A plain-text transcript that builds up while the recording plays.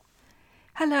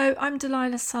Hello, I'm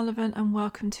Delilah Sullivan and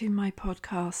welcome to my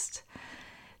podcast.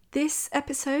 This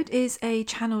episode is a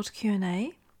channeled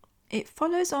Q&A. It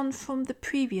follows on from the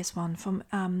previous one, from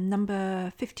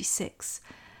number 56.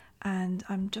 And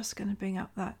I'm just going to bring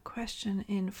up that question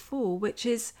in full, which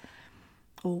is,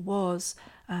 or was,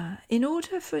 in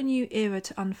order for a new era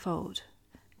to unfold,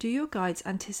 do your guides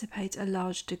anticipate a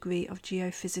large degree of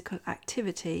geophysical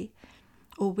activity,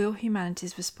 or will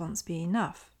humanity's response be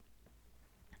enough?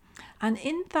 And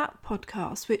in that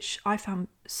podcast, which I found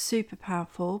super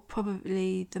powerful,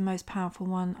 probably the most powerful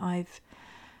one I've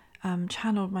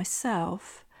channeled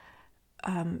myself,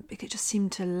 it just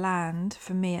seemed to land,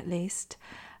 for me at least,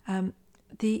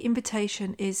 the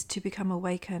invitation is to become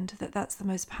awakened, that's the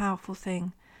most powerful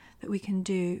thing that we can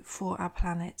do for our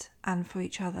planet and for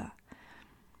each other.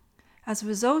 As a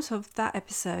result of that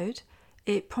episode,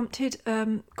 it prompted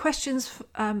questions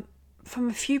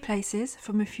from a few places,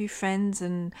 from a few friends,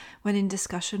 and when in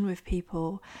discussion with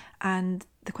people. And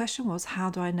the question was,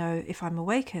 how do I know if I'm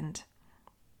awakened?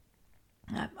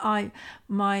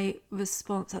 My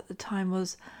response at the time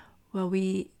was, well,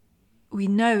 we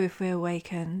know if we're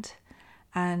awakened,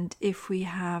 and if we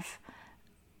have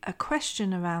a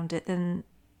question around it, then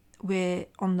we're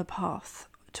on the path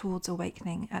towards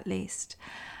awakening, at least.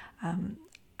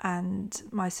 And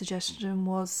my suggestion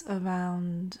was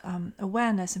around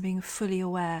awareness and being fully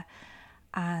aware,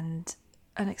 and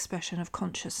an expression of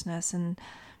consciousness. And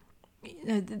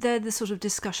they're the sort of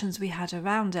discussions we had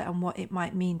around it and what it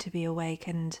might mean to be awake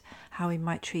and how we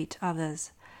might treat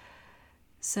others.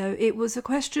 So it was a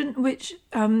question which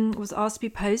was asked to be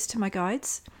posed to my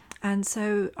guides. And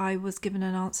so I was given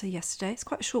an answer yesterday. It's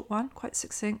quite a short one, quite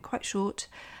succinct, quite short,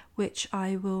 which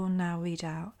I will now read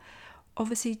out.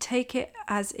 Obviously, take it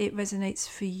as it resonates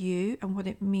for you and what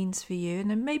it means for you, and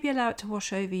then maybe allow it to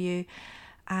wash over you,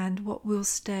 and what will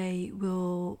stay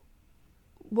will,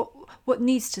 what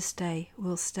needs to stay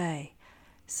will stay.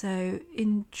 So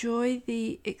enjoy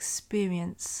the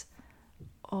experience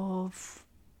of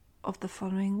the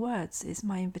following words is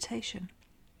my invitation.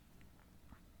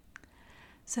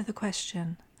 So the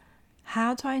question,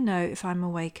 how do I know if I'm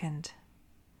awakened?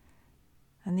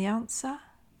 And the answer?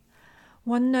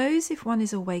 One knows if one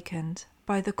is awakened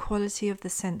by the quality of the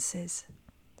senses.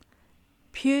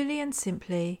 Purely and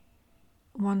simply,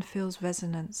 one feels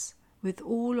resonance with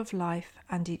all of life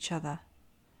and each other.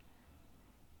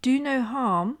 Do no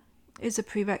harm is a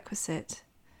prerequisite.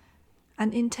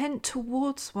 An intent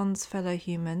towards one's fellow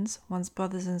humans, one's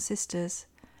brothers and sisters,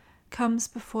 comes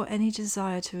before any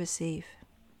desire to receive.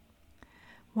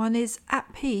 One is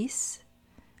at peace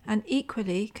and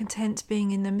equally content being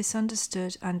in the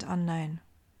misunderstood and unknown.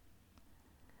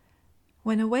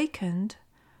 When awakened,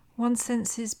 one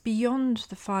senses beyond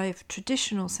the 5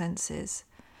 traditional senses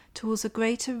towards a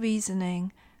greater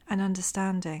reasoning and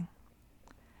understanding.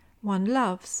 One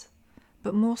loves,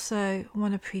 but more so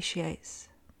one appreciates.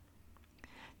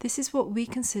 This is what we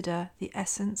consider the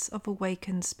essence of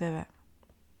awakened spirit.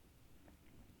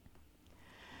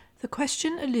 The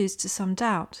question alludes to some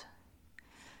doubt.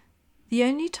 The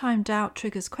only time doubt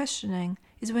triggers questioning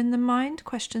is when the mind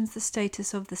questions the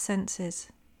status of the senses.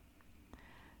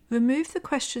 Remove the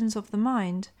questions of the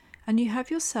mind, and you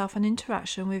have yourself an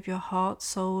interaction with your heart,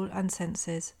 soul, and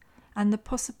senses, and the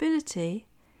possibility,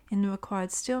 in the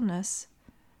required stillness,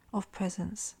 of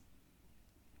presence.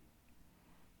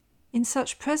 In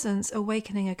such presence,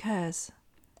 awakening occurs,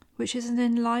 which is an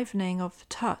enlivening of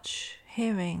touch,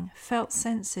 hearing, felt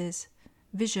senses,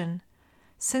 vision,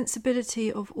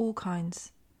 sensibility of all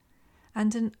kinds,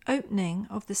 and an opening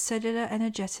of the cellular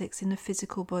energetics in the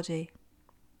physical body.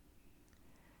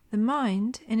 The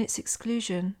mind, in its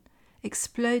exclusion,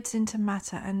 explodes into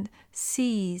matter and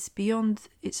sees beyond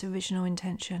its original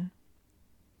intention.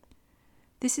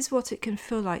 This is what it can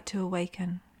feel like to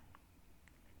awaken.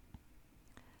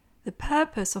 The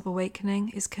purpose of awakening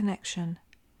is connection,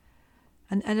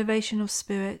 an elevation of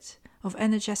spirit, of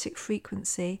energetic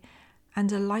frequency, and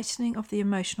a lightening of the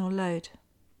emotional load.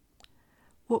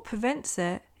 What prevents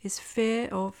it is fear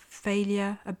of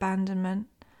failure, abandonment,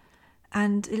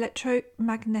 and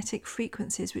electromagnetic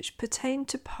frequencies which pertain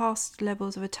to past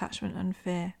levels of attachment and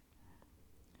fear.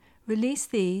 Release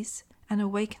these, and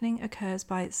awakening occurs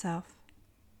by itself.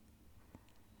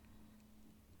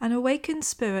 An awakened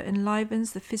spirit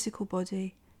enlivens the physical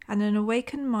body, and an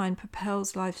awakened mind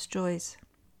propels life's joys.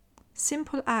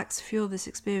 Simple acts fuel this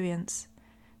experience,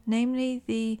 namely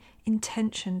the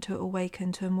intention to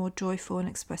awaken to a more joyful and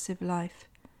expressive life.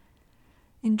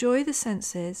 Enjoy the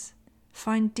senses,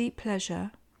 find deep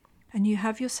pleasure, and you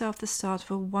have yourself the start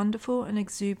of a wonderful and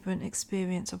exuberant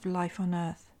experience of life on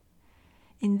earth.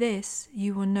 In this,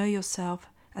 you will know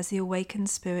yourself as the awakened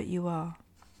spirit you are.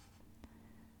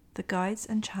 The Guides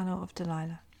and Channel of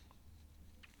Delilah.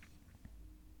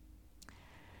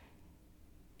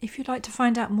 If you'd like to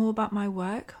find out more about my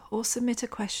work or submit a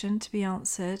question to be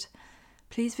answered,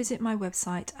 please visit my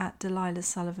website at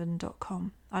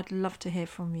delilahsullivan.com. I'd love to hear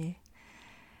from you.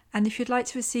 And if you'd like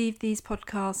to receive these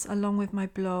podcasts along with my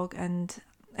blog and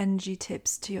energy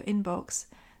tips to your inbox,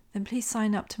 then please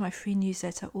sign up to my free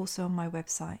newsletter also on my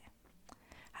website.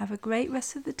 Have a great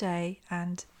rest of the day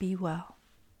and be well.